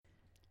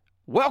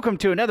Welcome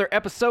to another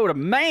episode of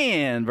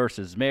Man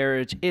vs.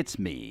 Marriage. It's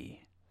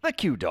me, the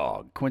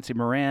Q-Dog, Quincy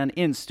Moran,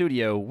 in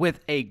studio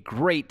with a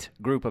great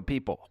group of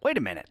people. Wait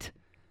a minute.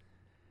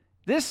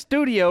 This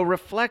studio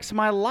reflects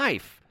my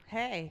life.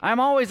 Hey.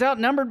 I'm always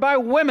outnumbered by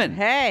women.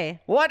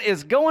 Hey. What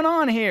is going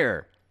on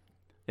here?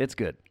 It's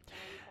good.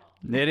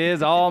 It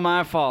is all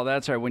my fault.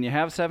 That's right. When you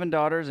have 7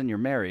 daughters and you're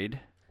married,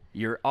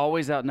 you're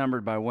always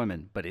outnumbered by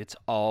women, but it's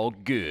all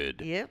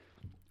good. Yep.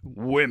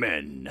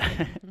 Women.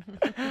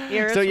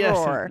 Here's yes,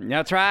 roar.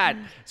 that's right.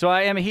 So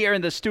I am here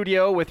in the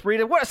studio with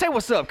Rita. Say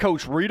what's up,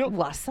 Coach Rita.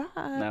 What's up?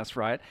 That's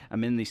right.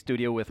 I'm in the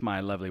studio with my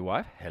lovely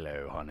wife.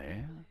 Hello,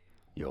 honey.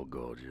 You're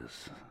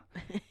gorgeous.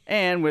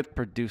 And with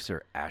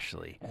producer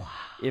Ashley. Wow.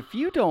 If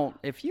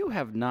you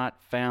have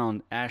not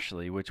found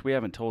Ashley, which we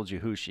haven't told you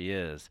who she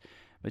is,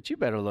 but you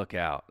better look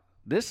out.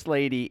 This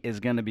lady is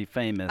going to be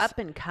famous. Up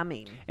and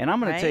coming. And I'm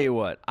going to tell you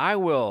what, I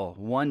will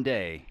one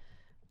day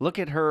look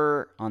at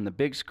her on the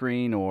big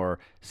screen or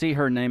see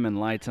her name in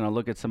lights, and I'll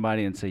look at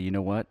somebody and say, you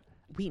know what?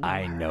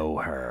 I know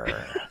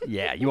her.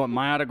 Yeah, you want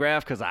my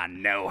autograph? Because I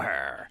know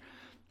her.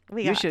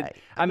 We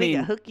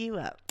can hook you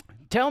up.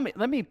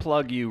 Let me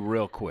plug you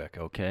real quick,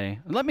 okay?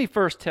 Let me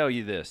first tell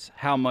you this,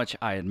 how much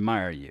I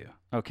admire you,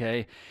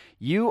 okay?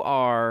 You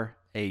are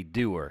a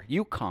doer.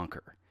 You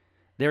conquer.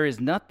 There is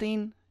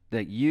nothing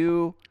that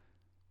you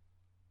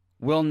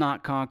will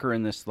not conquer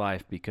in this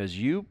life because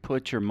you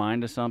put your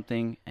mind to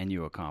something and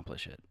you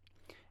accomplish it.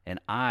 And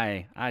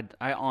I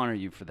honor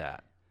you for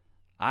that.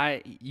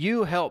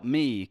 You help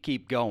me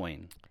keep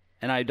going.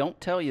 And I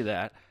don't tell you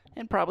that,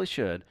 and probably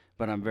should,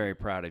 but I'm very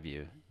proud of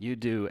you. You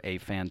do a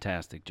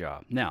fantastic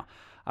job. Now,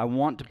 I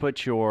want to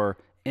put your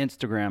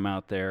Instagram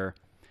out there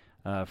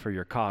for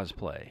your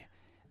cosplay.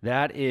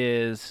 That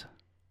is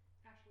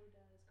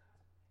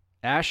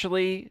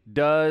Ashley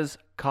Does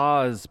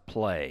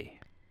Cosplay.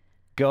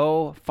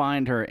 Go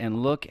find her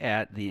and look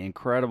at the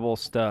incredible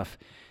stuff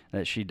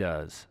that she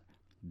does.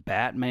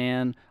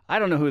 Batman. I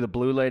don't know who the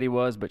blue lady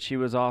was, but she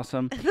was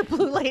awesome. The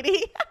blue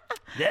lady?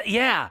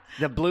 Yeah,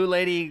 the blue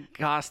lady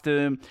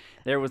costume.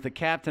 There was the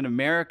Captain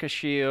America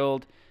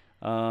shield.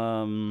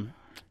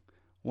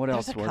 What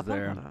else was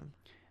there?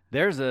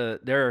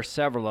 There are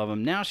several of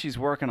them. Now she's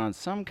working on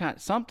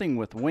something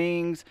with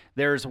wings.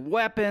 There's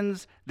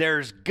weapons.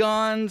 There's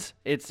guns.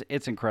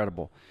 It's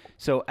incredible.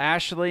 So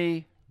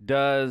Ashley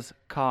Does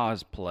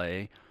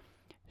Cosplay.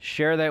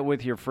 Share that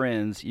with your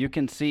friends. You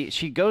can see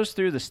she goes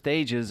through the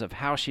stages of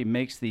how she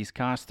makes these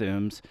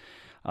costumes.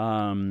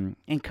 And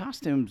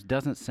costumes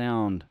doesn't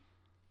sound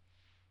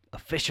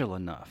official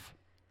enough.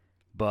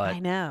 But I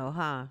know,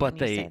 huh? But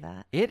when you say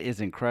that. It is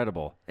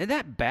incredible. And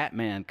that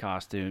Batman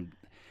costume,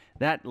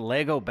 that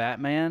Lego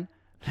Batman,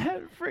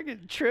 that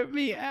freaking tripped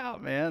me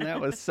out, man.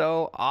 That was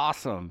so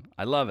awesome.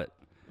 I love it.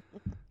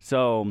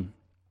 So,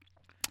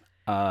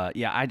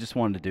 I just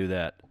wanted to do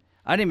that.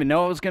 I didn't even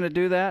know I was going to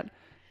do that,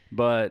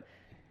 but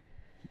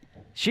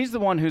she's the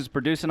one who's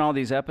producing all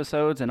these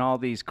episodes and all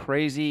these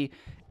crazy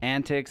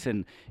antics.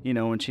 And,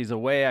 when she's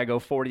away, I go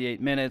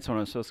 48 minutes when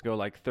I'm supposed to go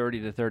like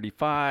 30 to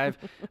 35.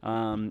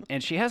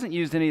 And she hasn't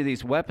used any of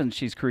these weapons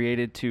she's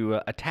created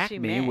to attack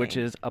me, which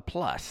is a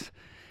plus.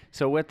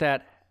 So with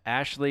that,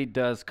 Ashley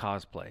Does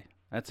Cosplay.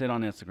 That's it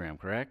on Instagram,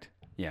 correct?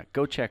 Yeah,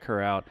 go check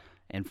her out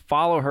and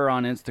follow her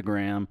on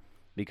Instagram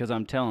because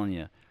I'm telling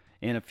you,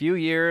 in a few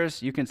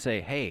years, you can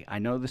say, hey, I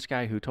know this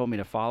guy who told me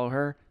to follow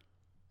her,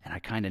 and I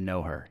kind of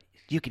know her.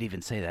 You could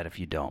even say that if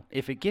you don't.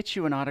 If it gets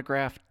you an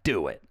autograph,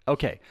 do it.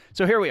 Okay,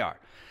 so here we are.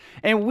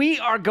 And we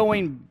are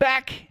going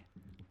back.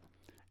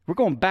 We're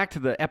going back to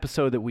the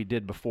episode that we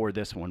did before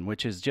this one,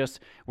 which is just,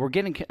 we're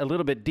getting a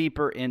little bit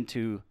deeper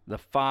into the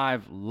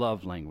 5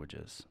 love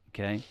languages,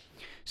 okay?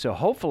 So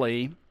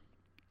hopefully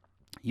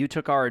you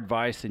took our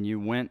advice and you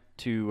went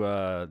to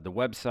the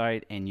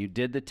website and you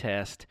did the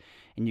test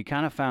and you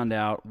kind of found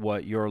out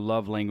what your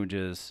love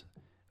languages,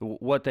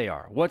 what they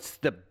are. What's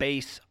the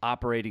base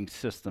operating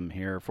system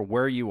here for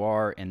where you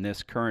are in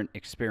this current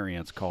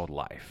experience called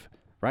life?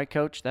 Right,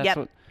 Coach?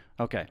 Yep.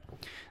 Okay.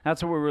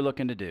 That's what we were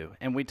looking to do.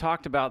 And we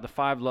talked about the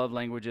 5 love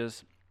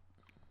languages.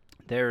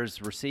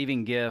 There's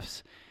receiving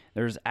gifts.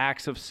 There's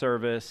acts of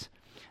service.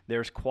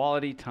 There's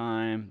quality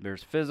time.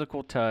 There's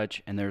physical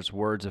touch. And there's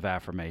words of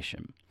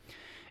affirmation.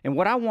 And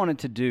what I wanted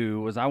to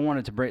do was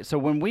so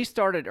when we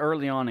started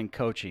early on in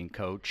coaching,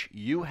 Coach,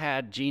 you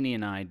had Jeannie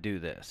and I do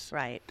this.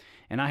 Right.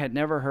 And I had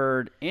never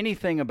heard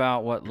anything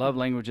about what love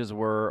languages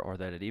were or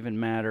that it even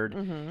mattered.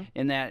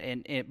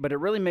 Mm-hmm. But it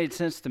really made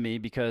sense to me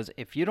because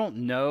if you don't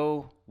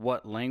know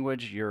what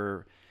language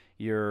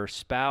your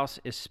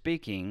spouse is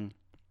speaking,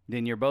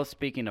 then you're both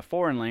speaking a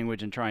foreign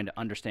language and trying to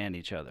understand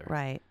each other.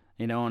 Right.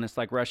 And it's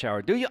like rush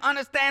hour. Do you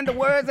understand the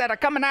words that are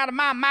coming out of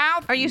my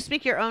mouth? Or you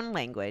speak your own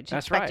language,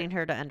 That's expecting right.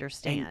 her to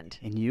understand.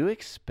 And you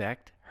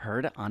expect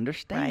her to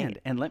understand. Right.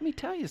 And let me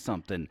tell you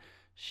something.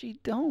 She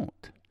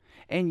don't.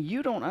 And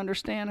you don't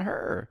understand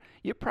her.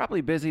 You're probably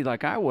busy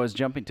like I was,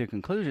 jumping to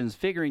conclusions,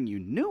 figuring you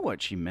knew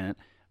what she meant,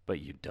 but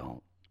you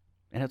don't.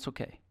 And it's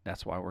okay.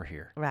 That's why we're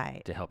here.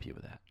 Right. To help you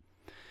with that.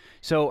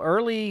 So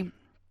early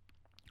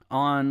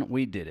on,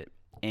 we did it.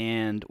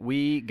 and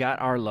we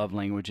got our love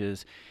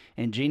languages.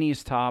 And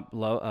Jeannie's top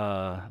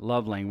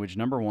love language,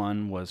 number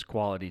one, was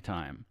quality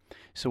time.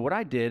 So what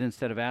I did,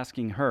 instead of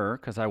asking her,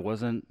 because I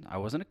wasn't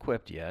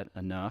equipped yet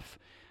enough,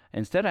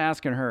 instead of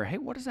asking her, hey,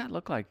 what does that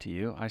look like to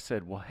you? I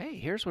said, well, hey,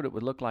 here's what it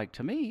would look like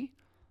to me.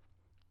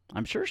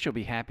 I'm sure she'll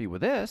be happy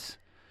with this.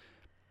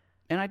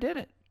 And I did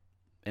it.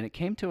 And it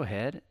came to a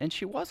head, and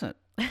she wasn't.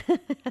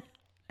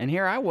 And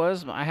here I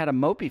was. I had a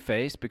mopey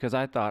face because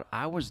I thought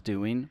I was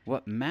doing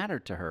what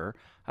mattered to her.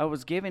 I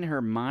was giving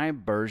her my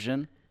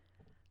version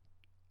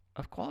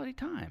of quality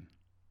time.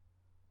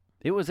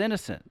 It was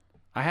innocent.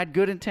 I had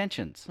good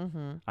intentions.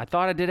 Mm-hmm. I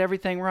thought I did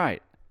everything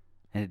right,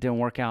 and it didn't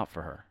work out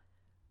for her.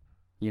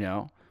 You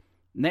know?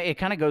 It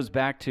kind of goes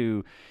back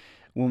to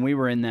when we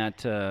were in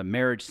that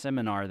marriage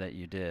seminar that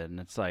you did, and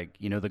it's like,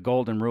 the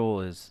golden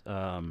rule is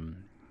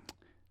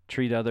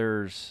treat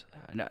others,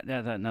 no,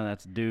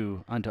 that's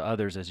do unto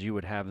others as you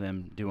would have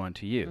them do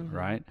unto you, Mm-hmm.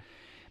 right?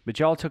 But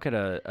y'all took it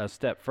a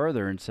step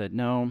further and said,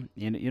 no,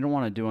 you don't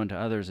want to do unto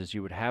others as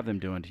you would have them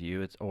do unto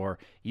you.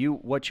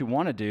 What you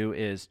want to do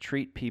is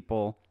treat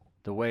people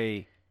the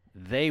way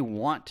they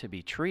want to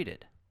be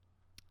treated.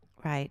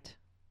 Right.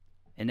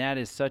 And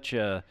that's such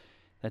a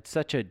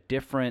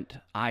different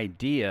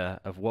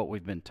idea of what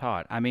we've been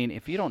taught. I mean,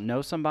 if you don't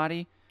know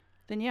somebody,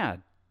 then yeah,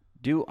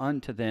 do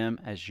unto them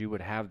as you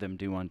would have them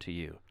do unto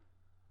you.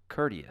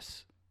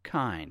 Courteous,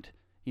 kind,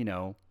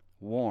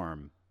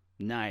 warm,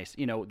 nice,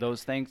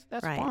 those things,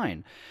 that's Right.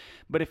 fine.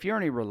 But if you're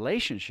in a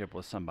relationship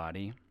with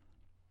somebody,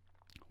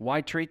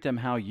 why treat them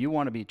how you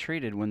want to be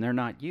treated when they're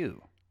not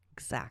you?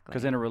 Exactly.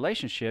 Because in a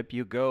relationship,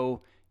 you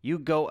go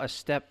a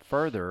step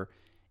further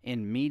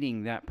in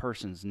meeting that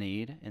person's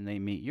need, and they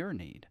meet your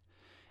need.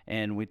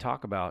 And we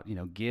talk about,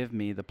 give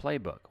me the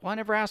playbook. Well, I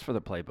never asked for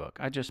the playbook.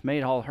 I just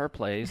made all her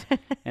plays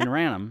and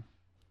ran them,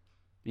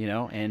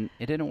 and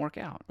it didn't work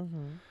out.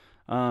 Mm-hmm.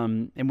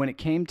 And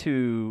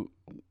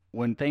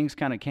when things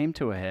kind of came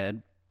to a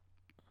head,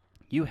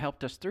 you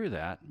helped us through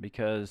that,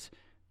 because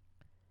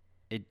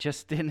it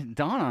just didn't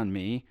dawn on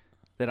me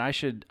that I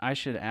should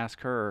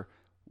ask her,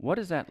 what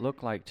does that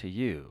look like to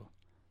you?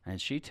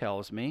 And she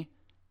tells me,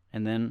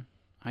 and then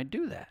I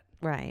do that.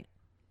 Right.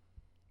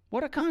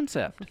 What a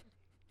concept.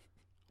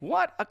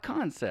 What a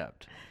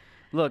concept.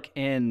 Look,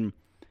 in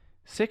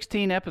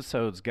 16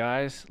 episodes,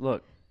 guys,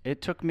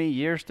 it took me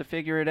years to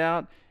figure it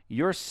out.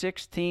 You're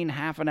 16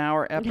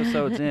 half-an-hour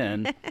episodes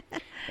in,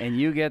 and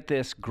you get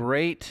this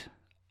great,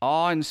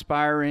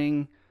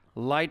 awe-inspiring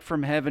light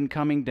from heaven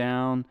coming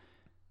down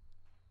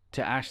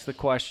to ask the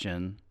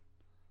question,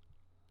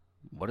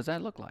 what does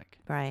that look like?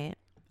 Right.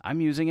 I'm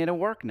using it at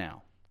work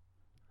now,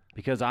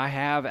 because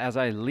as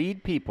I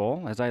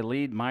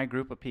lead my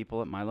group of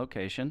people at my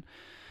location,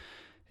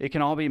 it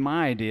can all be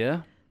my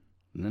idea,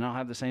 and then I'll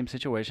have the same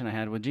situation I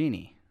had with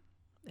Jeannie.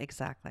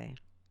 Exactly.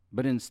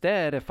 But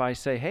instead, if I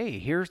say, hey,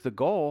 here's the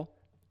goal,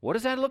 what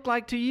does that look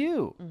like to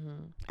you?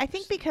 Mm-hmm. I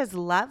think because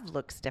love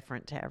looks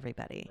different to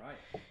everybody.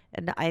 Right.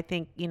 And I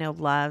think,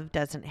 love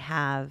doesn't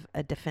have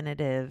a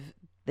definitive,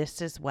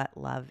 this is what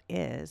love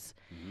is.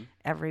 Mm-hmm.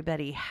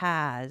 Everybody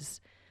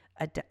has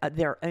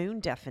their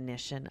own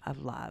definition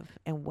of love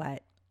and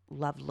what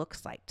love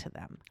looks like to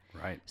them.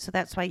 Right. So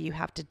that's why you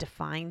have to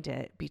define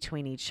it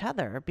between each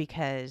other,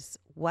 because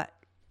what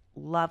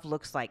love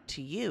looks like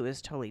to you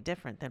is totally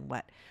different than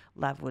what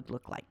love would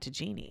look like to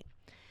Jeannie.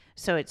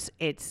 So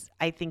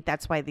I think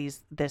that's why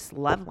this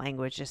love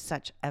language is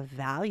such a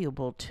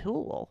valuable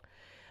tool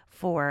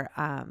for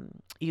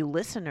you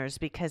listeners,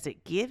 because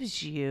it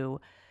gives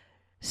you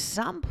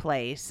some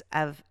place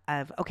of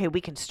okay,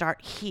 we can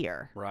start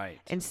here, Right.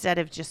 instead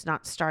of just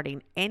not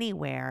starting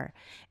anywhere.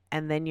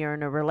 And then you're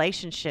in a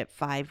relationship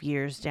 5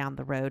 years down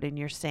the road and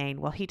you're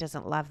saying, well, he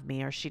doesn't love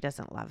me or she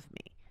doesn't love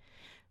me,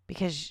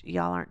 because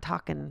y'all aren't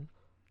talking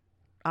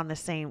on the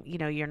same,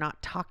 you're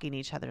not talking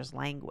each other's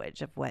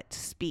language of what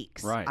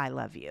speaks, Right. I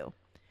love you.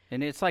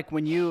 And it's like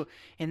and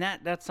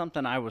that's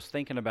something I was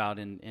thinking about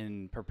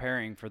in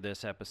preparing for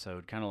this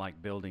episode, kind of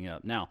like building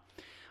up. Now,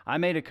 I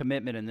made a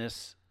commitment in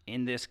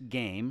this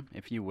game,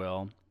 if you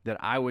will, that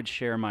I would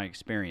share my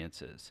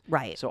experiences.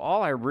 Right. So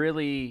all I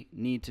really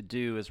need to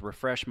do is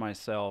refresh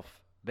myself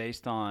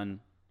based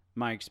on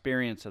my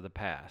experience of the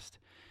past.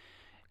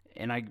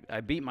 And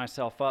I beat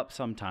myself up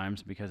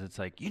sometimes because it's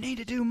like, you need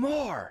to do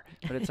more.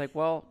 But it's like,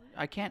 well,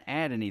 I can't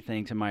add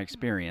anything to my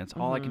experience.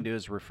 All I can do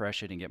is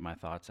refresh it and get my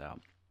thoughts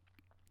out.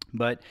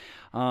 But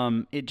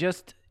it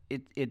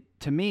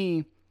to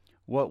me,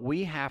 what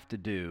we have to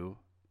do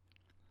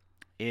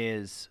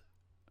is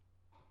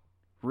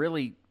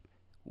really,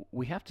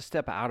 we have to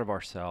step out of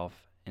ourselves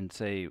and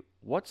say,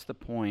 what's the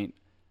point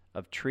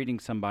of treating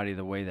somebody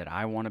the way that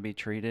I want to be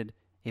treated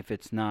if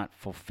it's not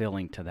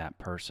fulfilling to that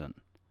person?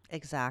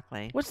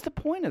 Exactly. What's the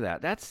point of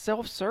that? That's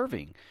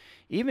self-serving.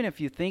 Even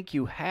if you think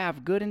you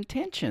have good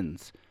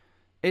intentions,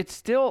 it's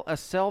still a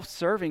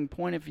self-serving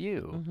point of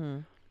view. Mm-hmm.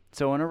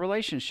 So in a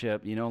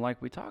relationship,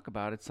 like we talk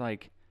about, it's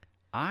like,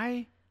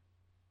 I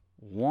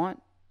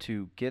want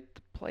to get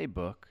the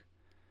playbook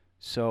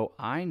so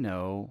I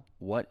know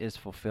what is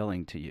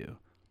fulfilling to you.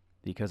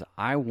 because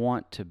I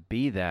want to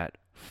be that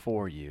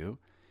for you.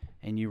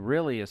 And you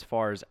really, as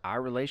far as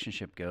our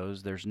relationship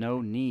goes, there's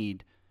no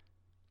need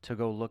to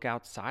go look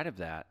outside of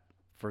that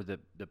for the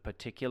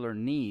particular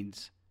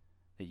needs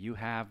that you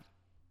have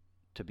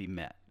to be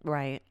met.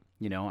 Right.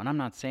 And I'm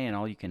not saying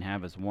all you can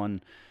have is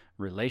one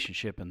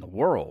relationship in the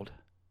world,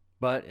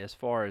 but as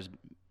far as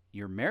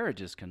your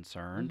marriage is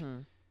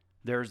concerned,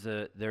 there's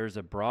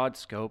a broad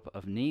scope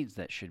of needs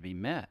that should be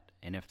met.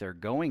 And if they're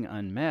going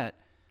unmet,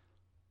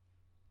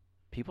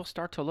 people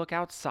start to look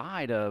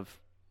outside of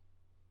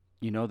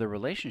the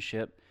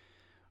relationship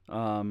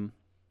to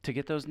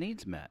get those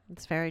needs met.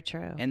 It's very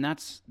true. And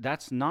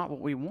that's not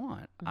what we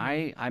want.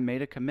 I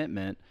made a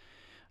commitment,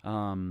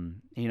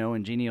 and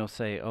Jeannie will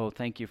say, oh,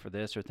 thank you for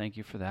this or thank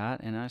you for that.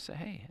 And I say,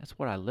 hey, that's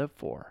what I live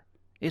for.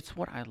 It's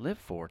what I live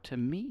for, to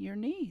meet your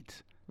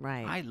needs.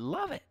 Right. I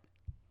love it.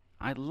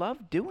 I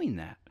love doing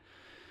that.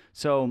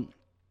 So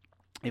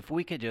if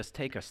we could just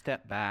take a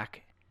step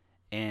back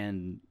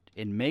and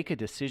make a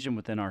decision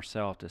within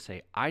ourselves to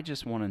say, I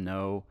just want to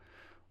know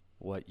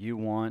what you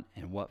want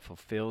and what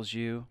fulfills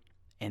you.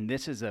 And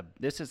this is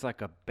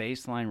like a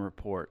baseline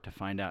report to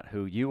find out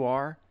who you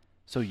are,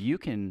 so you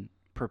can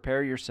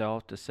prepare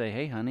yourself to say,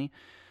 hey, honey,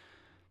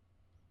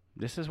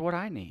 this is what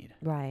I need.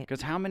 Right.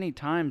 Because how many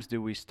times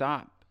do we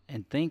stop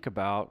and think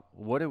about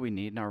what do we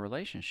need in our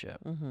relationship?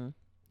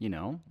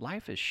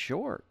 Life is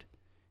short.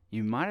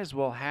 You might as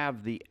well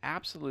have the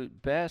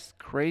absolute best,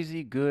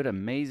 crazy, good,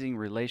 amazing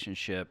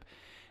relationship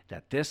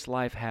that this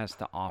life has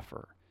to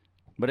offer.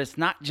 But it's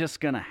not just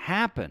going to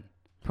happen.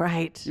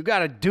 Right. You got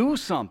to do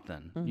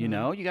something, you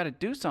got to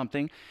do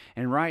something.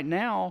 And right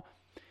now,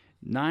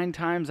 9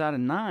 times out of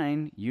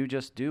 9, you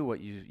just do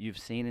what you've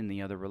seen in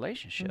the other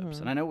relationships.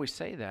 And I know we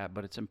say that,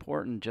 but it's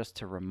important just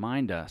to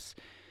remind us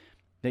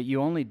that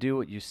you only do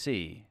what you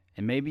see.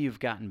 And maybe you've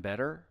gotten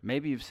better.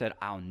 Maybe you've said,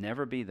 I'll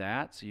never be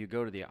that. So you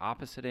go to the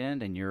opposite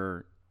end and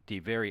you're the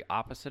very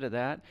opposite of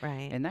that.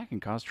 Right. And that can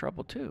cause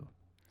trouble too.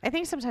 I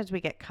think sometimes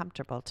we get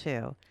comfortable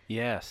too.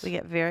 Yes. We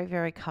get very,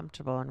 very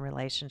comfortable in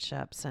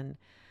relationships, and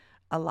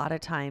a lot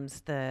of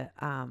times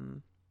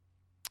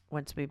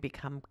once we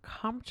become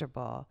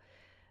comfortable,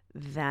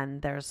 then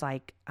there's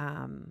like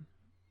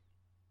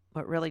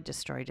what really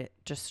destroys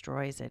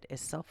it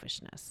is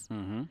selfishness.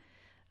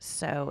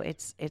 So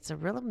it's a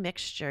real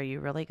mixture. You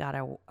really got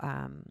to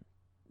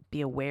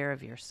be aware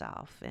of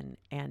yourself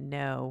and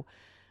know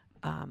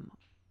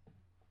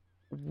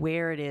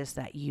where it is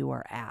that you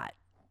are at.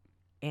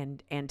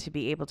 And to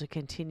be able to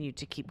continue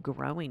to keep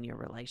growing your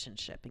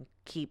relationship and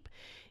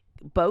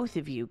both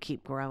of you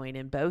keep growing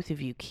and both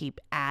of you keep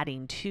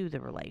adding to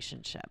the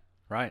relationship.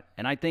 Right.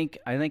 And I think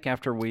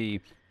after we,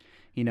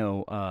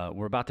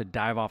 we're about to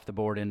dive off the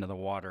board into the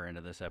water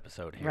into this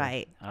episode here.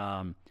 Right.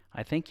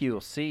 I think you'll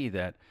see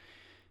that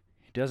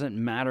it doesn't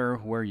matter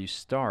where you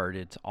start.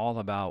 It's all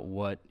about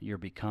what you're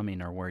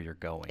becoming or where you're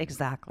going.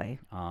 Exactly.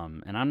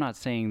 And I'm not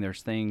saying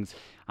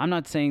I'm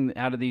not saying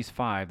out of these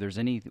 5, there's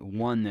any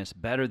one that's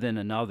better than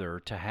another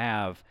to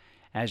have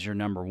as your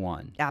number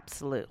one.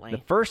 Absolutely. The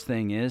first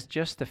thing is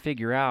just to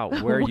figure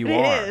out where you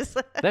are.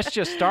 Let's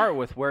just start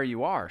with where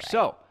you are. Right.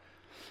 So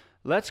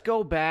let's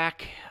go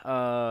back.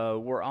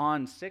 We're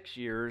on 6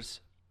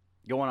 years,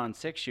 going on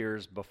 6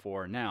 years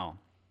before now.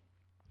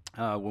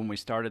 When we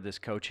started this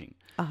coaching.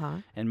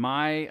 And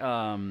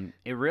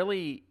it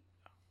really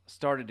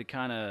started to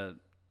kind of,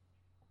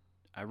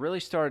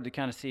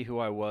 see who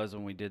I was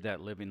when we did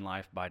that Living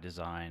Life by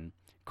Design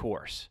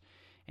course.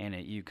 And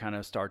you kind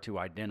of start to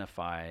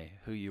identify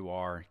who you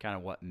are, kind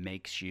of what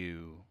makes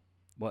you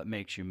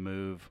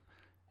move.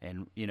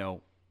 And,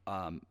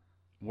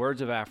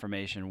 words of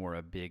affirmation were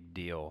a big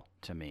deal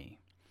to me.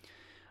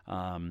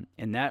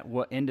 And that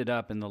what ended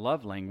up in the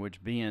love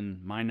language being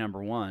my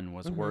number one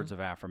was words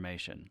of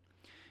affirmation.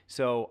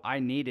 So I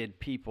needed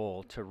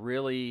people to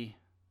really,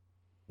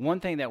 one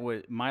thing that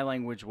my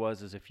language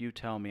is if you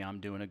tell me I'm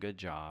doing a good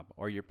job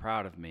or you're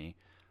proud of me,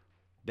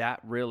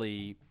 that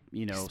really,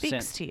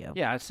 speaks to you.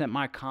 Yeah, it sent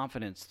my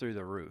confidence through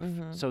the roof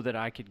so that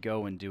I could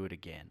go and do it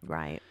again.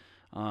 Right.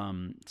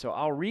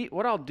 So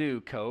what I'll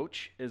do,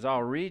 Coach, is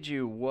I'll read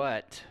you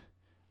what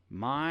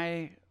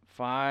my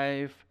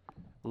 5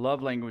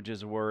 love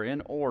languages were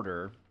in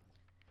order.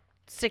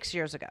 6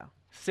 years ago.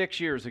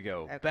 6 years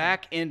ago, okay.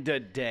 Back in the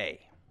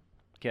day.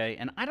 Okay,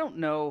 and I don't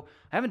know,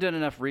 I haven't done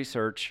enough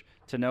research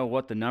to know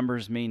what the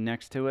numbers mean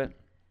next to it,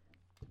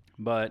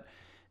 but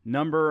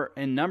number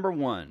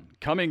 1,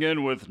 coming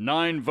in with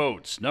 9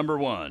 votes, number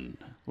 1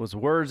 was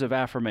words of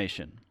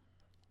affirmation.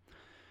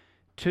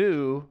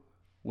 2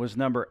 was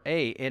number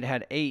 8, it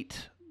had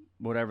 8,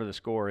 whatever the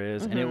score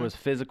is, and it was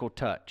physical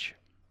touch.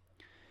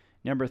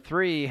 Number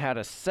 3 had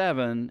a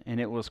 7, and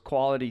it was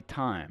quality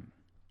time.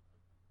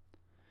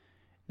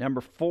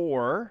 Number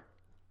 4...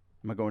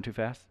 Am I going too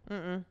fast?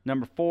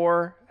 Number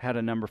 4 had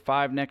a number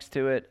 5 next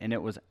to it, and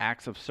it was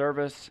acts of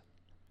service.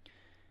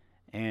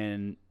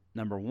 And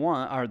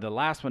the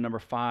last one, number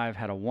 5,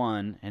 had a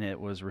 1, and it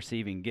was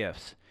receiving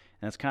gifts.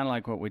 And that's kind of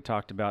like what we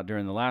talked about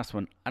during the last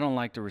one. I don't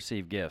like to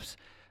receive gifts.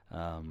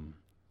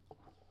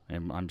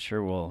 And I'm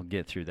sure we'll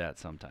get through that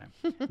sometime.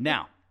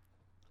 Now,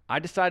 I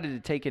decided to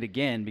take it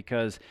again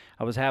because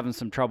I was having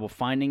some trouble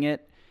finding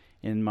it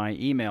in my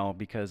email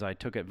because I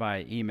took it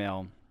via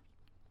email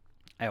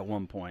at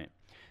one point.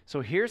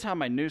 So here's how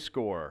my new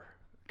score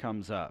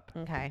comes up.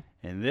 Okay.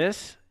 And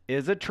this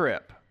is a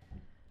trip.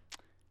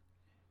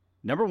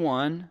 Number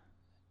 1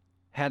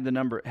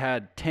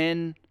 had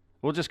 10,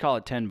 we'll just call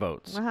it 10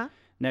 votes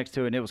next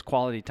to it, and it was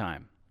quality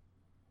time.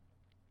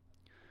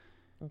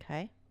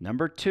 Okay.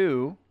 Number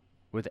 2,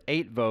 with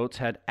 8 votes,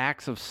 had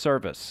acts of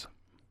service.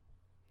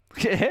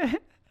 If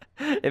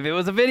it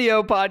was a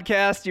video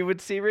podcast, you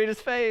would see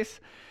Rita's face.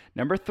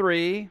 Number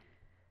 3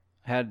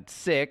 had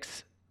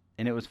 6,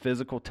 and it was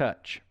physical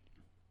touch.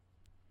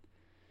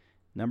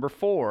 Number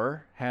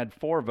 4 had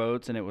 4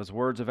 votes, and it was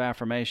words of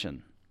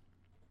affirmation.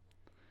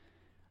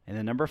 And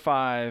then number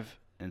 5,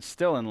 and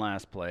still in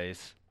last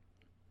place,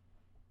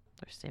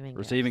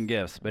 receiving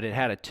gifts, but it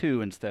had a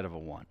 2 instead of a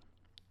 1.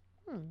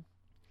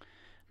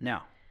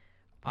 Now,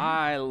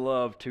 I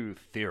love to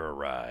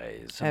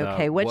theorize.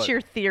 Okay, what's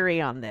your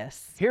theory on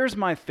this? Here's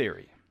my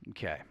theory.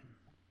 Okay.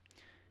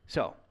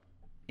 So,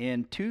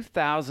 in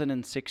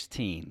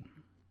 2016,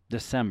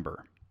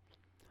 December,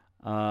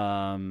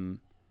 I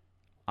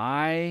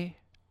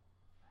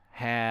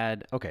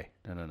had,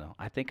 no.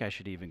 I think I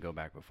should even go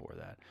back before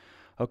that.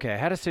 Okay, I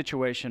had a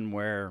situation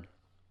where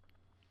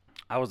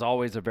I was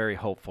always a very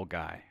hopeful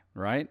guy,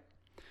 right?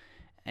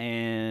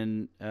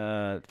 And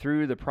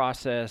through the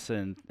process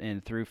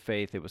and through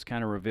faith, it was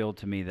kind of revealed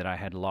to me that I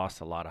had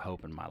lost a lot of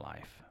hope in my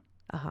life.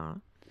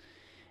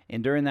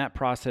 And during that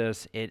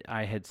process,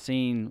 I had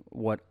seen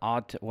what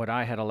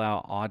I had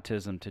allowed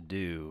autism to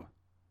do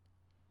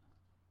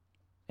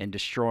in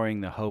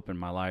destroying the hope in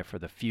my life for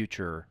the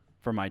future,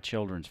 for my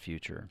children's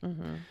future.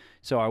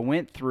 So I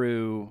went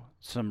through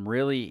some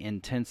really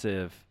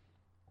intensive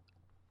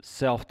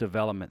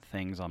self-development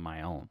things on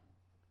my own.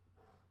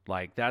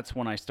 Like that's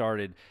when I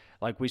started,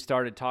 like we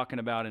started talking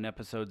about in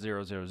episode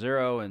 000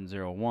 and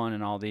 01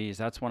 and all these,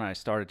 that's when I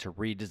started to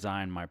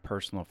redesign my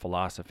personal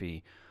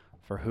philosophy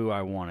for who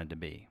I wanted to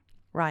be.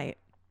 Right.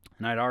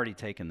 And I'd already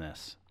taken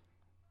this,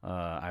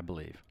 I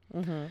believe.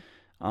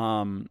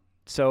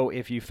 So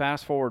if you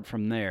fast forward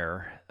from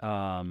there,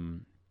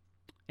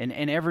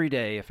 and every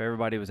day, if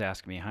everybody was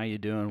asking me, how you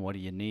doing? What do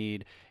you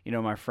need? You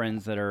know, my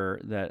friends that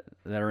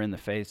are in the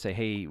faith say,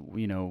 hey,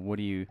 you know, what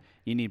do you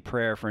need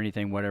prayer for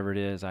anything, whatever it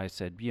is. I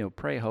said, you know,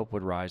 pray hope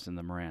would rise in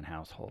the Moran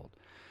household.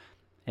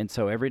 And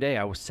so every day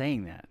I was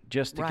saying that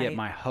just to get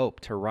my hope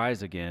to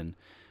rise again,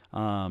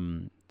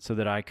 so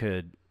that I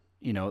could,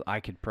 you know, I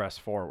could press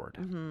forward.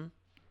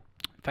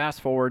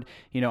 Fast forward,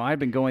 you know, I'd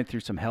been going through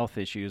some health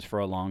issues for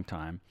a long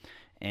time,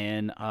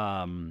 and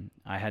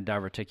I had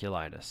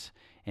diverticulitis.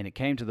 And it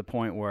came to the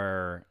point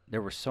where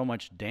there was so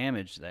much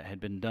damage that had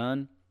been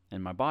done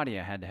in my body,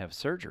 I had to have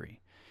surgery.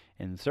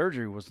 And the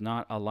surgery was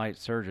not a light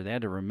surgery. They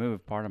had to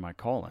remove part of my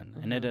colon.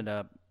 And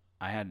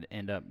I had to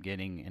end up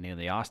getting an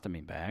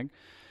ileostomy bag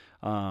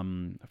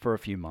for a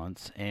few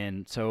months.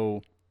 And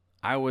so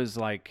I was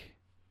like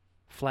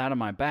flat on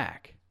my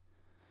back.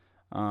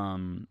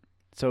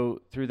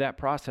 So through that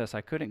process,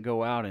 I couldn't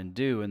go out and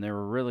do, and there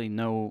were really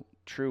no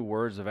true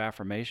words of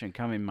affirmation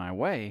coming my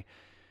way.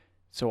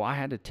 So I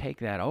had to take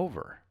that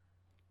over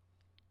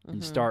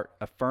and start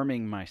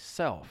affirming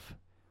myself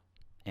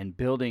and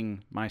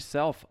building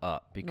myself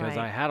up because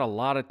I had a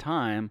lot of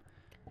time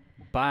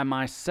by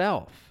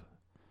myself,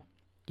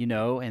 you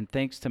know, and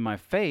thanks to my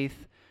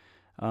faith,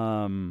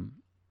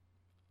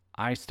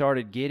 I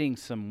started getting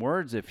some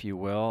words, if you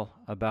will,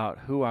 about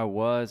who I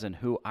was and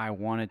who I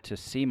wanted to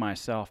see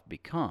myself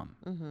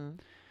become.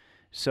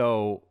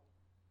 So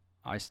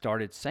I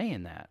started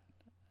saying that.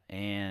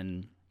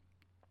 And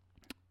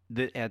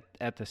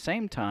at the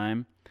same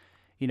time,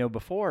 you know,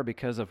 before,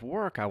 because of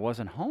work, I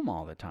wasn't home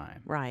all the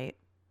time. Right.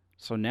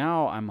 So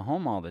now I'm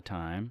home all the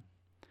time,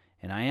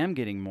 and I am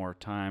getting more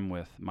time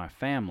with my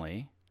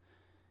family.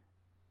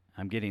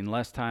 I'm getting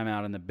less time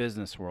out in the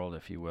business world,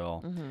 if you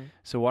will.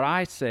 So what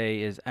I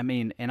say is, I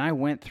mean, and I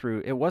went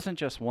through, it wasn't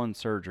just one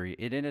surgery.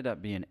 It ended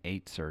up being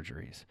 8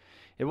 surgeries.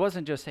 It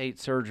wasn't just 8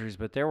 surgeries,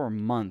 but there were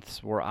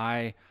months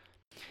where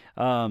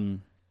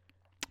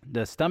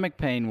the stomach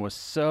pain was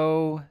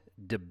so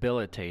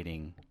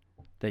debilitating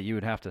that you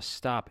would have to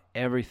stop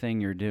everything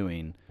you're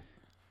doing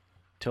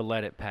to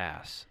let it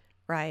pass.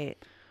 Right.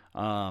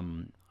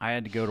 I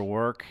had to go to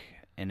work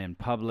and in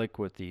public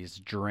with these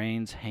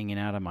drains hanging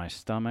out of my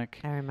stomach.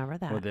 I remember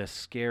that. With this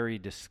scary,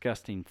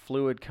 disgusting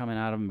fluid coming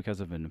out of them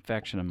because of an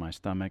infection in my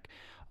stomach.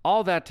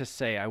 All that to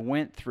say, I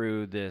went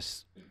through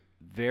this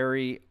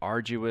very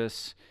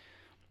arduous,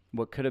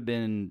 what could have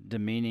been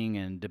demeaning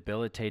and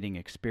debilitating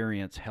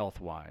experience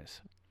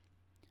health-wise.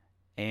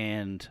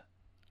 And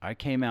I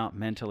came out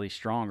mentally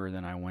stronger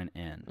than I went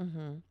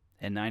in.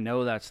 And I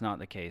know that's not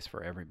the case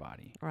for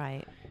everybody.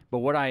 Right. But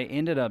what I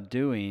ended up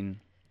doing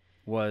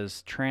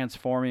was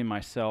transforming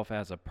myself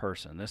as a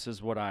person. This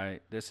is what I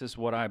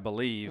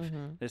believe.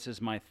 This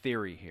is my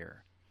theory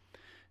here.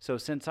 So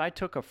since I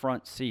took a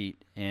front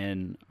seat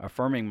in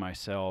affirming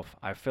myself,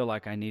 I feel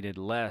like I needed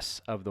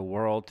less of the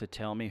world to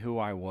tell me who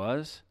I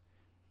was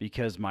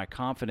because my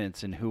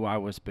confidence in who I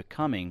was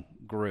becoming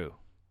grew.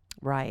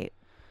 Right.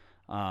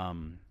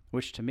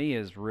 Which to me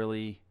is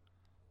really,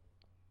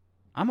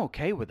 I'm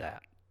okay with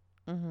that.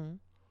 Mm-hmm.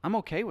 I'm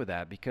okay with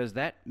that because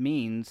that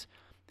means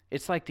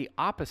it's like the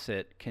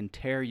opposite can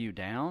tear you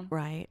down.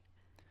 Right.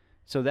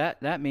 So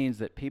that means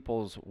that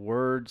people's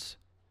words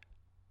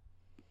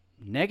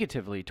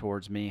negatively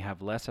towards me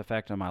have less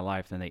effect on my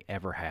life than they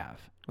ever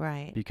have.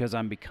 Right. Because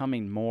I'm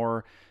becoming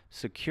more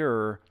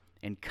secure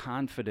and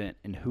confident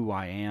in who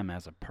I am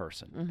as a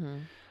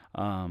person.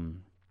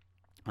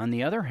 Mm-hmm. On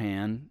the other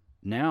hand,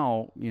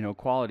 now,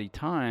 quality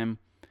time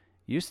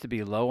used to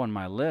be low on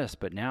my list,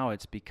 but now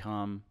it's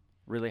become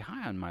really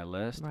high on my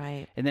list.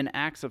 Right. And then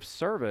acts of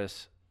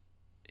service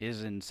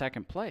is in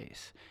second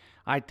place.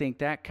 I think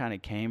that kind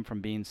of came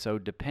from being so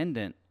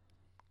dependent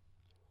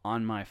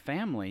on my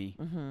family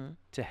Mm-hmm.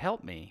 to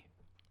help me.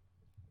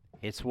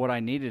 It's what I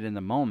needed in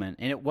the moment.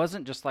 And it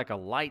wasn't just like a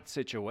light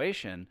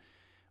situation.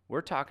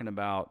 We're talking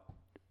about,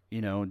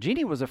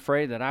 Jeannie was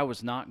afraid that I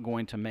was not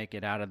going to make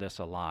it out of this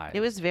alive. It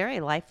was very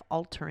life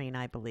altering,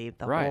 I believe,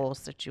 the Right. whole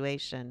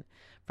situation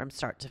from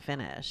start to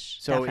finish.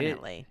 So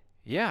Definitely.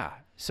 Yeah.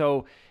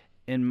 So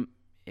in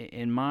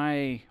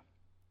my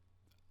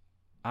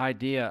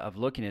idea of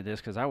looking at this,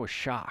 because I was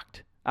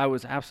shocked. I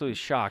was absolutely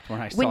shocked when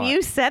I saw When it.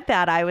 you said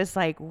that, I was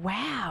like,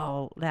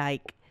 wow.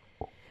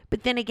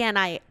 But then again,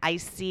 I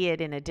see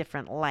it in a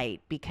different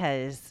light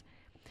because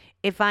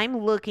if I'm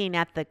looking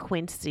at the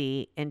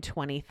Quincy in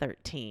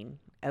 2013,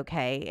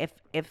 okay,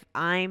 if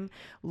I'm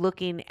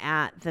looking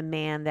at the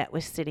man that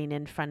was sitting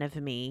in front of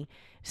me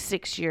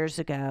 6 years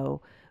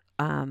ago,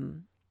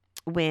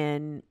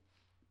 when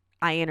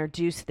I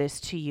introduced this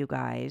to you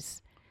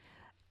guys,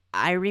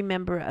 I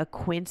remember a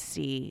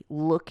Quincy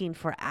looking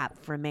for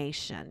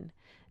affirmation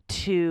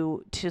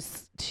to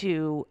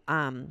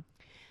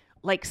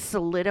like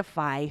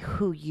solidify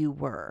who you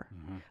were.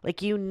 Mm-hmm.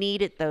 Like you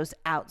needed those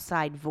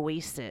outside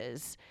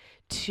voices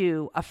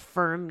to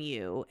affirm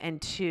you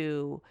and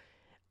to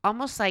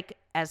almost like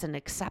as an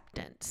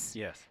acceptance.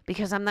 Yes.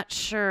 Because I'm not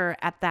sure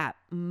at that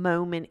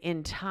moment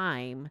in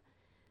time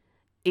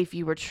if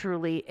you were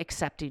truly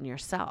accepting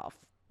yourself.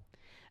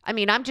 I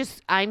mean, I'm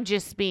just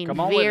being Come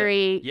on with it.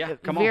 very, Yeah,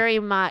 come on. very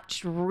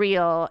much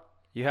real.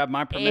 You have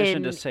my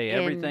permission to In- say in-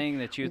 everything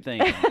that you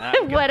think. You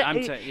know what I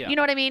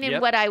mean? And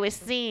Yep. what I was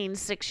seeing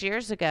 6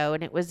 years ago,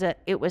 and it was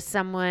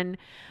someone,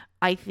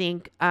 I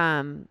think,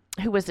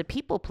 who was a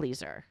people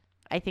pleaser.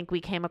 I think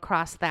we came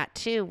across that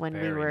too when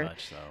we Very were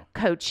much so.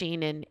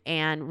 coaching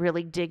and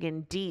really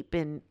digging deep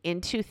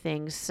into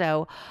things.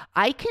 So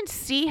I can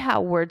see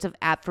how words of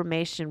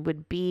affirmation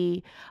would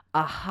be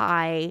a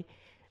high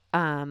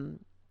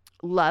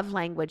love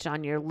language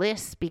on your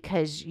list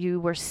because you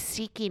were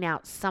seeking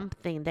out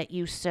something that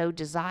you so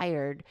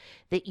desired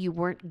that you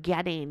weren't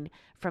getting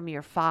from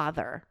your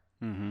father,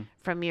 Mm-hmm.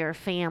 from your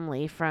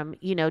family, from,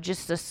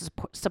 just the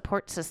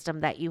support system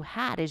that you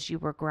had as you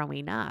were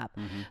growing up.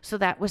 Mm-hmm. So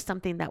that was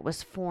something that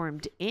was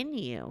formed in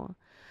you.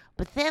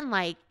 But then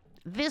like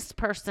this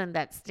person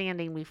that's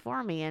standing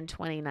before me in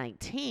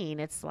 2019,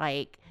 it's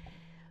like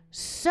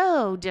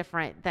so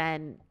different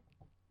than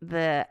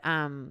the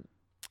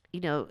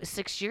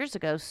 6 years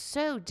ago,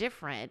 so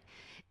different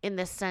in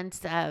the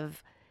sense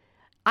of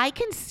I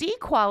can see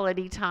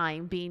quality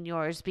time being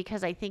yours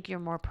because I think you're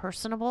more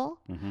personable.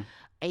 Mm-hmm.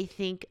 I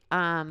think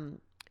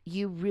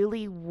you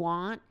really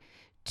want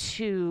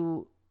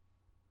to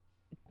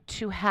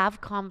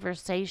have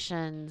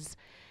conversations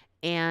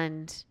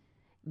and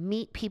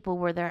meet people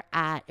where they're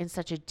at in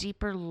such a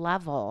deeper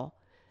level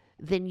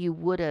than you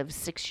would have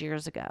 6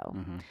 years ago.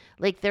 Mm-hmm.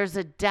 Like there's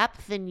a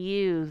depth in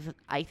you,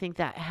 I think,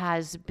 that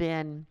has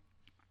been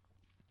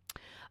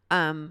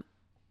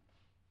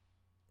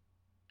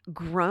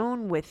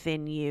grown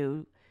within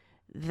you,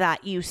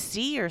 that you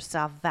see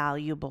yourself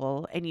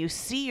valuable and you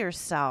see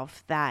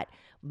yourself that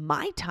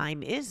my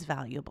time is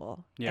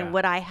valuable and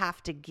what I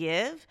have to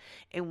give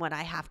and what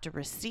I have to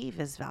receive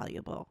is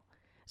valuable.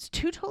 It's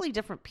two totally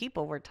different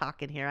people we're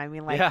talking here. I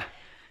mean, like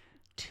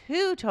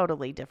two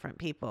totally different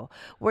people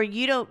where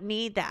you don't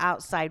need the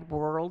outside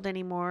world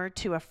anymore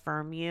to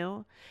affirm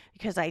you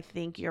because I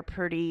think you're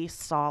pretty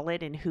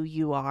solid in who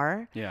you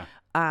are. Yeah.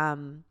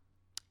 And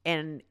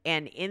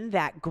in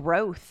that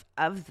growth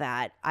of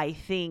that, I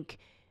think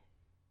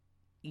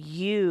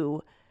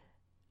you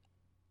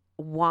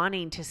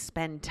wanting to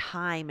spend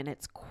time and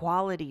it's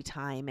quality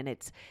time and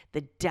it's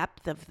the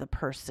depth of the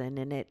person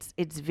and it's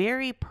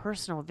very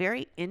personal,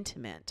 very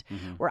intimate,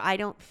 Mm-hmm. where I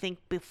don't think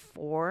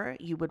before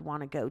you would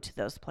want to go to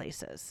those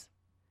places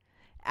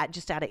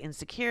just out of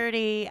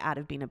insecurity, out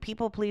of being a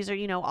people pleaser,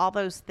 all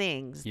those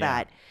things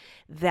that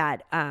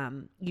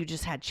you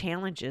just had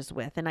challenges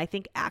with. And I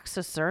think acts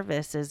of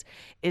service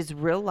is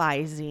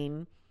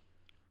realizing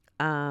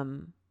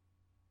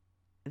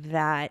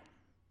that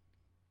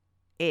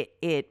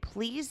it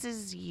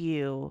pleases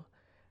you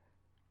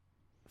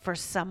for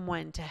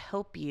someone to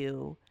help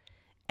you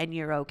and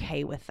you're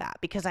okay with that,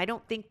 because I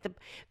don't think the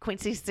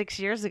Quincy 6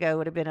 years ago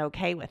would have been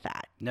okay with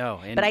that. No.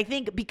 But I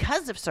think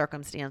because of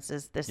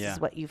circumstances, this Yeah. is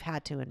what you've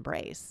had to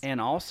embrace.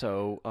 And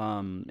also,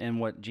 and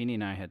what Jeannie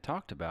and I had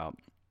talked about,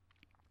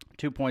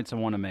 2 points I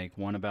want to make.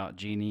 One about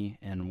Jeannie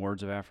and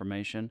words of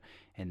affirmation,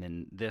 and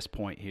then this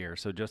point here.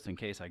 So just in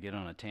case I get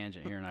on a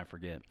tangent here and I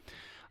forget.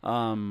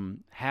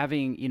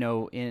 Having,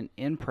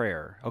 in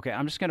prayer. Okay,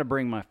 I'm just going to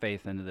bring my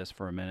faith into this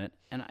for a minute.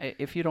 And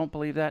if you don't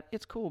believe that,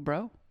 it's cool,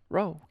 bro.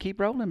 Keep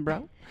rolling,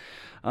 bro.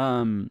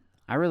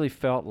 I really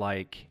felt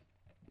like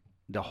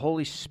the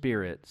Holy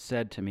Spirit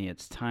said to me,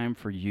 it's time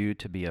for you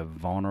to be a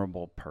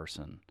vulnerable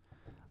person.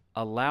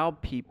 Allow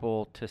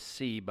people to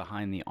see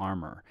behind the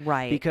armor.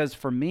 Right. Because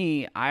for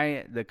me,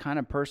 the kind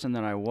of person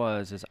that I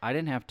was is I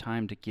didn't have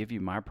time to give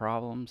you my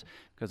problems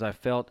because I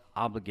felt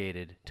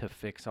obligated to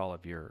fix all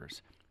of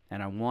yours.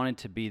 And I wanted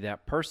to be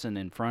that person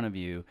in front of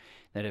you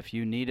that if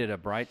you needed a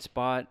bright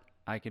spot,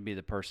 I could be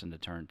the person to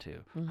turn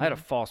to. I had a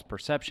false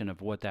perception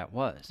of what that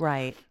was.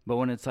 Right. But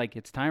when it's like,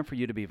 it's time for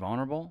you to be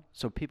vulnerable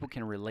so people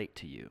can relate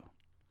to you.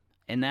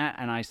 And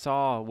I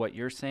saw what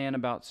you're saying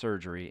about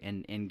surgery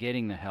and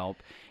getting the help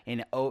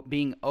and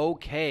being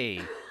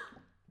okay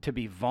to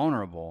be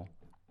vulnerable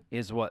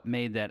is what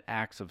made that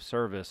acts of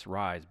service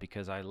rise,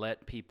 because I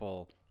let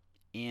people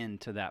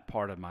into that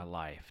part of my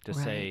life to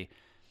say,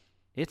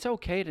 it's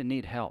okay to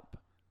need help.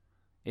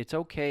 It's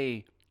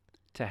okay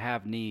to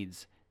have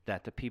needs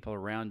that the people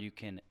around you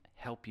can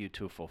help you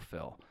to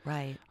fulfill.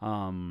 Right.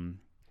 I'm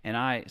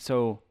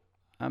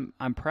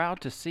proud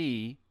to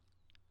see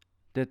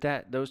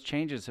that those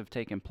changes have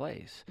taken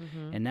place.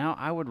 And now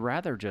I would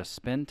rather just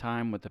spend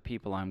time with the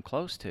people I'm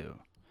close to.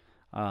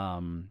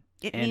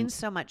 It means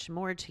so much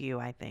more to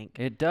you, I think.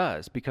 It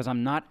does, because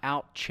I'm not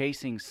out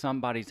chasing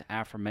somebody's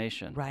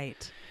affirmation.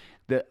 Right.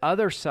 The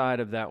other side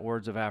of that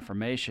words of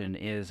affirmation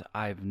is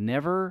I've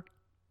never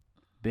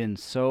been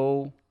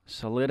so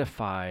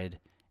solidified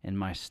in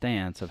my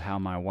stance of how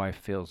my wife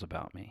feels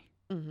about me.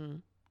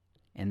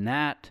 And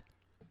that,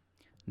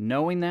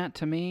 knowing that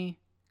to me,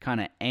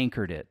 kind of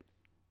anchored it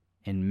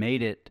and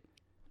made it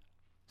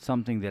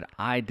something that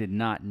I did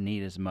not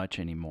need as much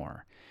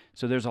anymore.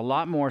 So there's a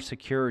lot more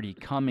security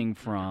coming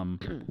from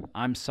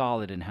I'm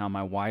solid in how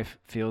my wife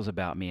feels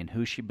about me and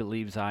who she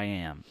believes I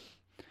am.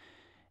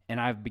 And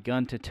I've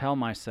begun to tell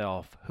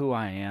myself who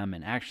I am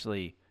and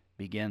actually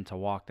begin to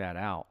walk that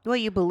out. Well,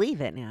 you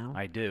believe it now.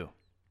 I do.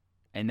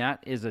 And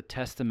that is a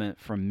testament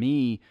from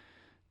me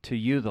to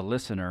you, the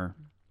listener,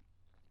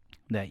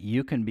 that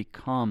you can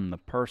become the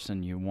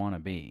person you want to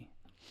be.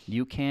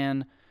 You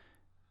can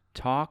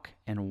talk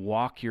and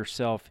walk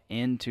yourself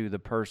into the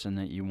person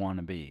that you want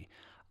to be.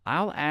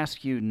 I'll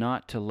ask you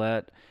not to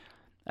let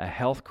a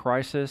health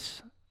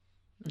crisis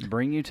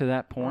bring you to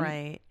that point.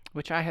 Right.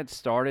 Which I had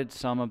started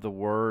some of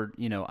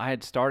I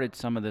had started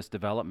some of this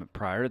development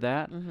prior to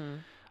that.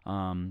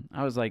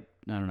 I was like,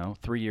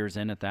 3 years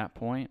in at that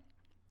point.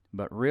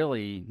 But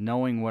really,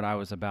 knowing what I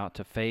was about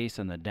to face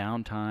and the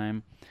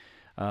downtime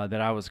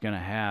that I was going to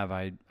have,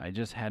 I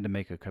just had to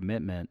make a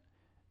commitment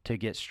to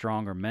get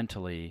stronger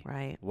mentally,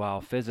 right,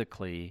 while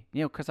physically,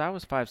 because I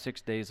was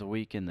 5-6 days a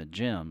week in the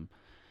gym,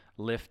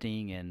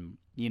 lifting and,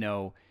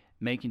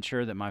 making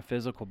sure that my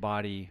physical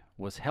body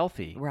was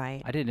healthy.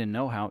 Right. I didn't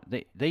know how,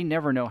 they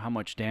never know how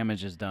much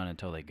damage is done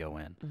until they go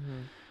in.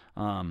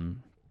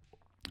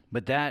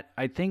 But that,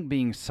 I think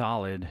being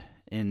solid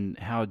in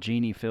how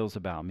Jeannie feels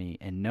about me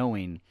and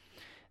knowing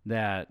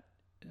that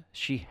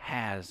she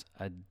has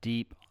a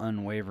deep,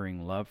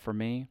 unwavering love for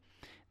me,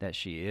 that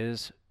she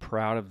is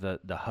proud of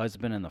the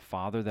husband and the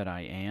father that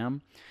I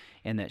am,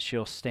 and that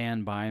she'll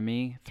stand by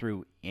me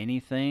through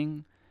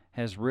anything,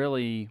 has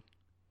really,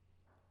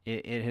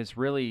 it has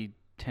really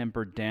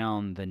tempered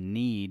down the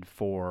need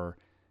for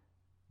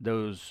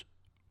those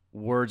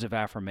words of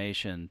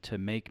affirmation to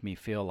make me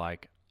feel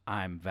like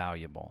I'm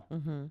valuable.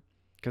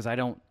 Because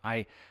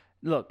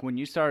look, when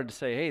you started to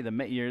say, hey,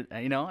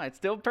 it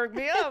still perked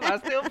me up. I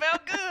still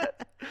felt good.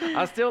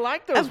 I still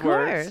like those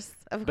words.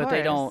 Of course.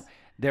 But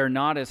they're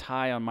not as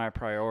high on my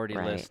priority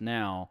right. list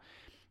now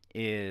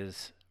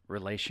is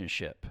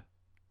relationship.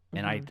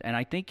 And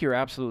I think you're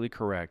absolutely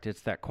correct.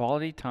 It's that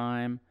quality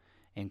time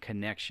and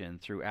connection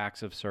through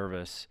acts of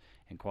service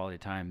and quality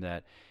time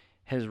that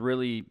has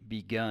really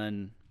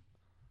begun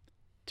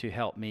to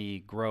help me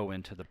grow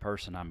into the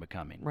person I'm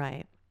becoming.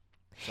 Right.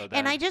 So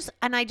and I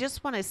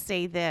just want to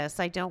say this.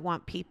 I don't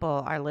want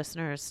people, our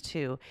listeners,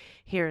 to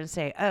hear and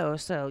say, oh,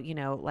 so,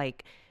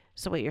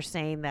 so what you're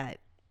saying, that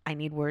I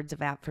need words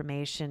of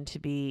affirmation to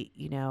be,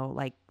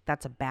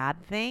 that's a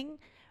bad thing.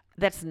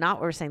 That's not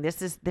what we're saying.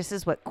 This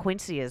is what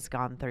Quincy has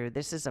gone through.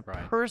 This is a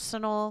right.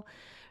 personal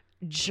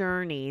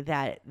journey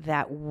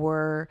that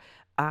we're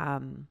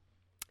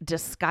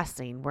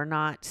discussing. We're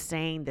not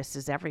saying this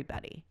is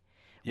everybody.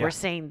 Yeah. We're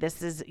saying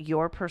this is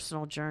your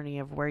personal journey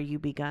of where you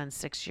begun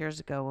 6 years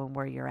ago and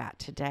where you're at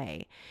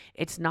today.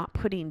 It's not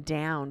putting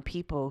down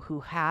people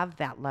who have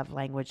that love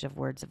language of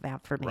words of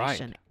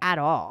affirmation at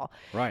all.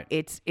 Right.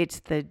 It's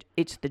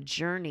the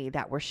journey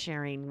that we're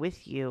sharing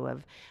with you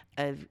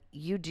of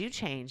you do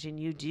change and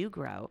you do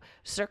grow.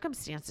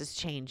 Circumstances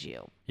change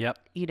you. Yep.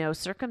 You know,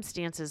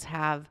 circumstances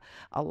have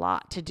a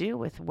lot to do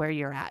with where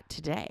you're at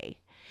today.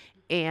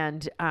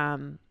 And,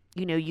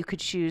 you know, you could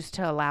choose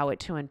to allow it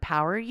to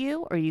empower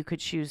you, or you could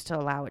choose to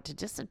allow it to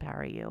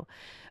disempower you.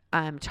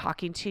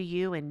 Talking to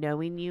you and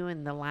knowing you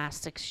in the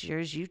last 6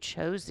 years, you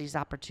chose these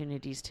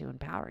opportunities to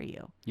empower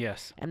you.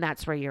 Yes. And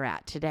that's where you're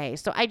at today.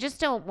 So I just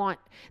don't want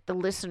the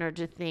listener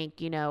to think,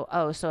 you know,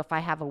 oh, so if I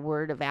have a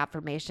word of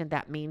affirmation,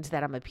 that means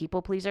that I'm a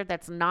people pleaser.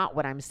 That's not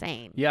what I'm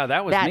saying. Yeah,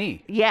 that was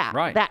me. Yeah.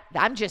 Right. That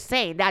I'm just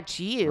saying that's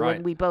you. Right.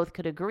 And we both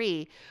could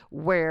agree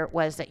where it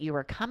was that you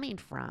were coming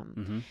from.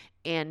 Mm-hmm.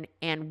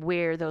 And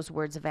where those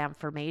words of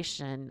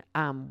affirmation,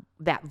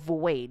 that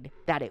void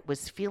that it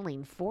was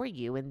feeling for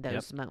you in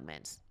those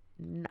moments.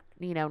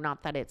 You know,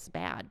 not that it's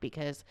bad,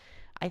 because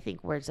I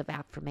think words of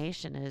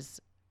affirmation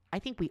I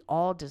think we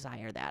all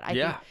desire that.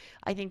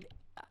 I think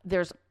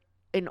there's,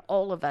 in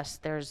all of us,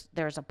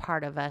 there's a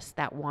part of us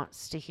that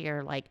wants to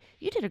hear, like,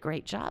 you did a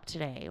great job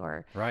today,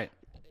 or, right.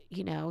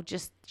 you know,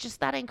 just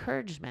that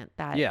encouragement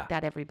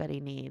that everybody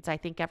needs. I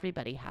think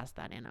everybody has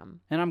that in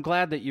them. And I'm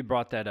glad that you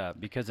brought that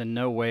up, because in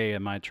no way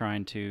am I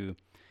trying to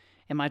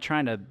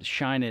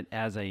shine it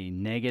as a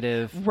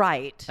negative,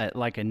 right?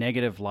 Like a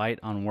negative light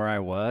on where I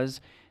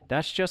was.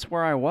 That's just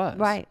where I was.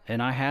 Right.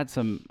 And I had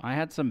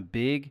some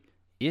big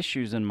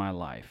issues in my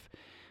life.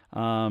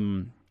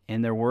 And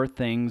there were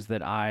things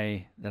that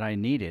I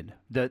needed.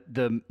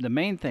 The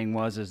main thing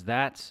is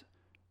that's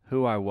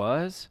who I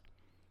was,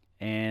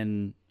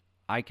 and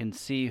I can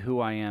see who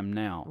I am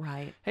now.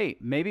 Right. Hey,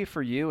 maybe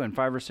for you in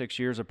 5 or 6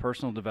 years of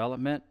personal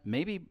development,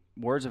 maybe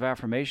words of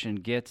affirmation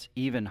gets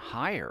even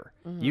higher.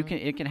 Mm-hmm.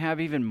 It can have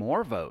even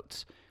more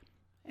votes.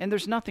 And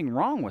there's nothing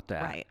wrong with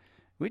that. Right.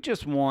 We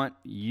just want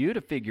you to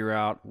figure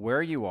out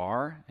where you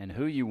are and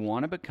who you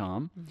want to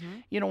become. Mm-hmm.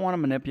 You don't want to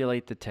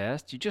manipulate the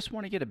test. You just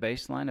want to get a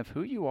baseline of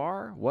who you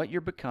are, what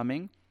you're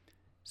becoming,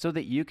 so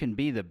that you can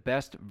be the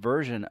best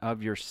version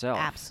of yourself.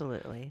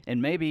 Absolutely. And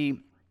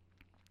maybe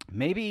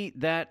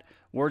that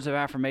words of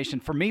affirmation,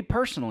 for me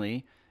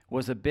personally,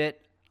 was a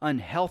bit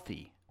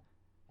unhealthy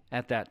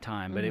at that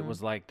time, but it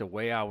was like the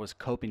way I was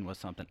coping with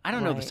something. I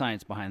don't know the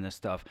science behind this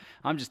stuff.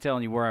 I'm just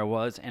telling you where I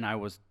was, and I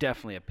was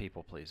definitely a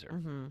people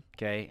pleaser.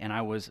 Okay, and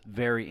I was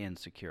very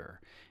insecure,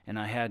 and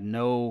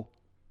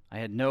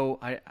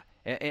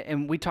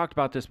and we talked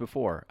about this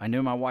before. I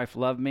knew my wife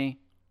loved me.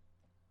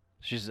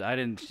 She just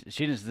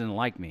didn't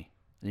like me,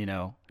 you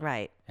know.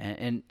 Right.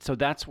 And so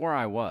that's where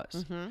I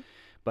was. Mm-hmm.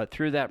 But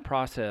through that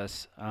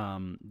process,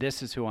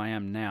 this is who I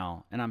am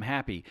now, and I'm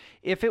happy.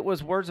 If it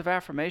was words of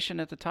affirmation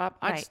at the top,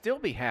 I'd still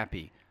be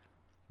happy,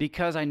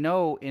 because I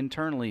know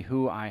internally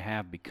who I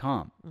have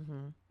become.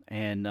 Mm-hmm.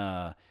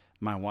 And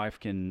my wife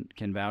can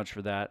vouch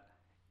for that.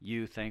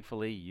 You,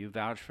 thankfully, you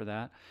vouch for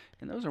that.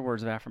 And those are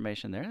words of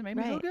affirmation there that made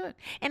me feel good.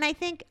 And I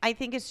think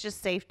it's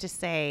just safe to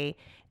say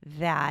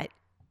that,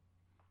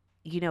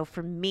 you know,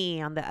 for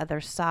me on the other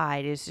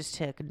side is just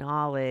to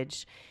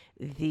acknowledge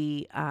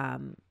the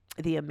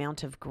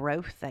amount of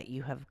growth that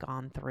you have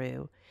gone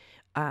through.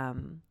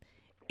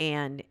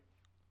 And,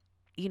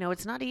 you know,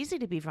 it's not easy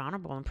to be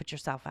vulnerable and put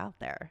yourself out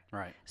there.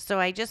 Right. So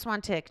I just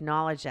want to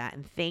acknowledge that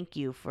and thank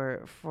you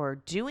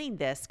for doing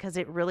this, because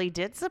it really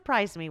did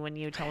surprise me when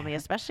you told me,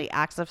 especially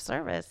acts of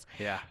service.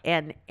 Yeah.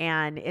 And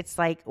it's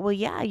like, well,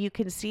 yeah, you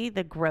can see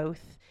the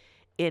growth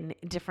in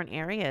different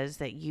areas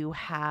that you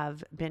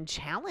have been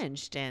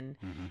challenged in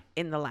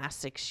the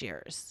last 6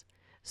 years.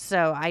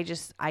 So I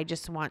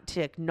just want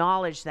to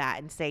acknowledge that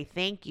and say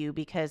thank you,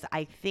 because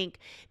I think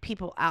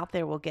people out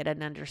there will get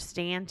an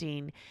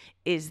understanding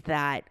is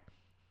that,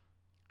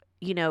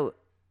 you know,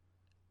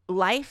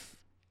 life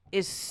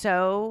is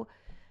so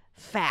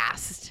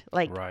fast.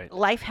 Like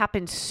life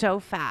happens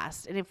so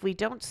fast. And if we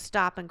don't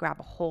stop and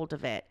grab a hold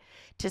of it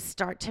to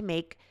start to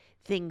make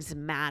things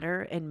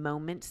matter and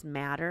moments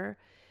matter,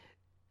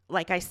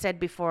 like I said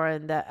before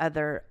in the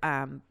other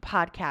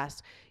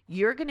podcast,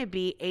 you're going to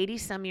be 80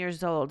 some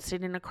years old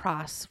sitting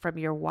across from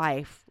your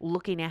wife,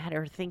 looking at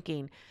her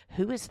thinking,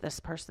 who is this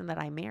person that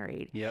I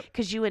married? Yep.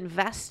 Because you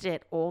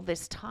invested all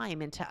this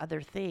time into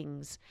other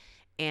things,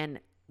 and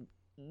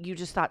you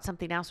just thought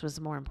something else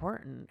was more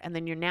important. And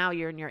then you're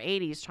in your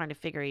 80s trying to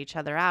figure each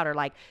other out, or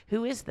like,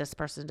 who is this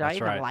person? Do I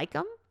even like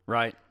them?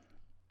 Right.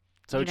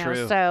 So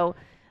true. So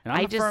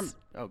and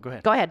go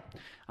ahead. Go ahead.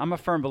 I'm a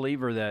firm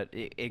believer that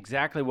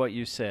exactly what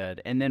you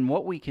said, and then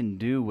what we can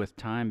do with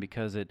time,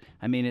 because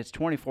it's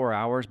 24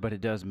 hours, but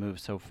it does move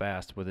so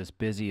fast with as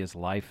busy as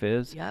life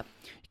is. Yep.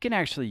 You can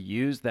actually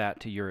use that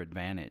to your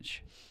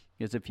advantage,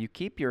 because if you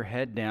keep your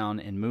head down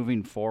and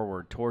moving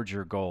forward towards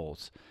your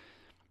goals,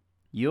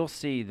 you'll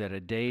see that a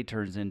day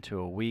turns into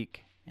a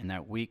week, and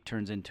that week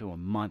turns into a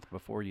month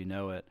before you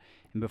know it.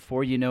 And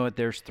before you know it,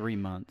 there's 3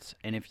 months.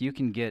 And if you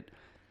can get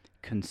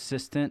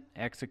consistent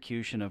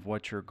execution of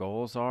what your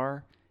goals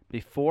are,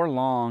 before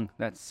long,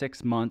 that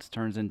 6 months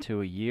turns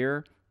into a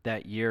year.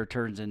 That year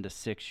turns into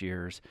 6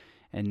 years.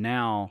 And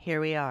now Here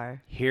we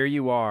are. here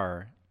you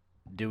are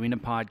doing a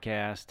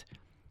podcast,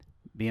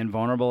 being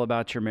vulnerable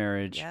about your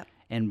marriage, Yep.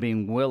 and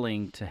being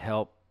willing to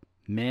help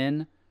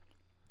men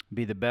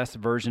be the best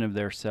version of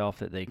their self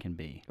that they can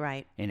be.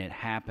 Right. And it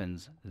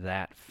happens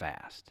that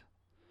fast.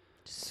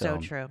 So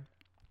true.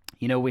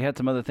 You know, we had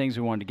some other things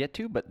we wanted to get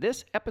to, but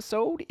this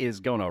episode is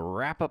going to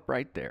wrap up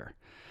right there.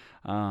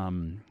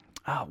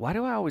 Why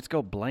do I always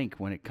go blank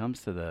when it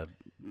comes to the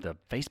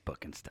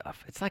Facebook and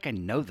stuff? It's like I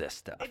know this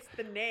stuff. It's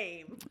the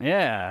name.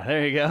 Yeah,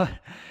 there you go.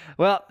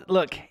 Well,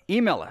 look,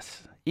 email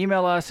us.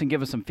 Email us and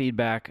give us some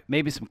feedback,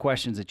 maybe some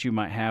questions that you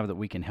might have that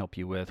we can help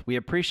you with. We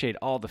appreciate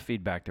all the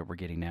feedback that we're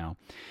getting now.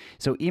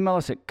 So email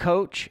us at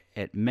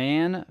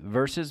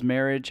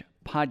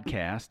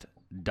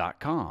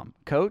coach@manversusmarriagepodcast.com.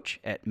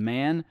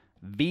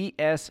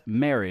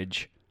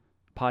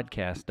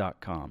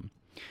 coach@manvsmarriagepodcast.com.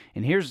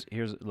 And here's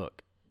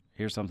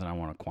something I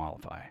want to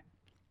qualify.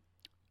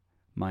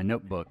 My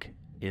notebook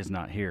is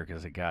not here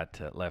because it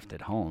got left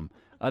at home.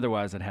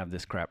 Otherwise, I'd have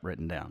this crap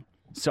written down.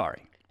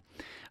 Sorry.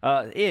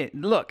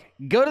 Look,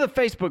 go to the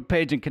Facebook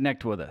page and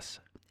connect with us.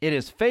 It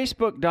is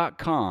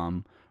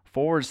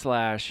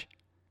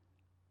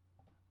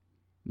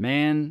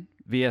facebook.com/man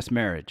vs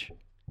marriage.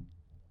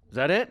 Is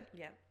that it?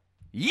 Yeah.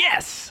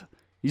 Yes!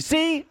 You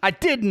see? I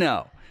did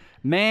know.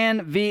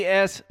 Man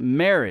vs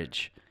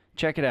marriage.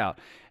 Check it out.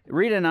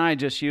 Rita and I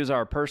just use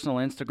our personal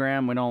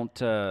Instagram. We're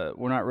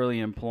not really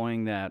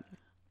employing that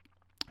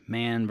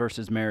man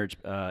versus marriage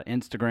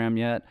Instagram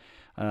yet.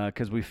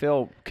 Because we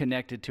feel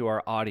connected to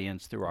our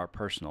audience through our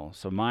personal.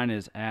 So mine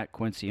is at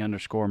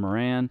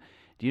Quincy_Moran.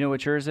 Do you know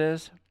what yours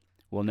is?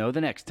 We'll know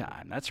the next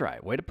time. That's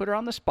right. Way to put her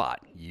on the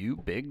spot, you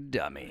big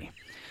dummy.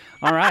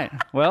 All right.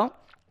 Well,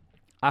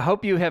 I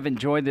hope you have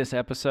enjoyed this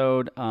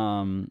episode.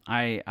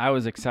 I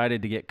was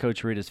excited to get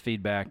Coach Rita's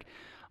feedback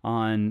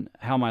on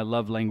how my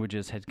love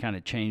languages had kind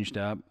of changed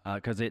up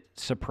because it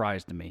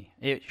surprised me.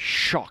 It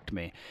shocked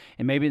me.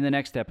 And maybe in the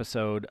next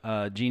episode,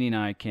 Jeannie and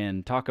I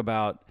can talk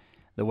about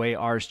the way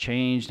ours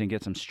changed and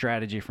get some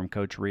strategy from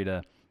Coach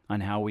Rita on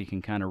how we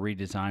can kind of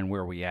redesign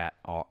where we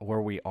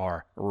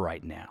are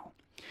right now.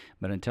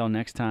 But until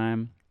next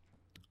time,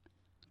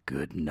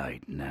 good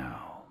night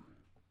now.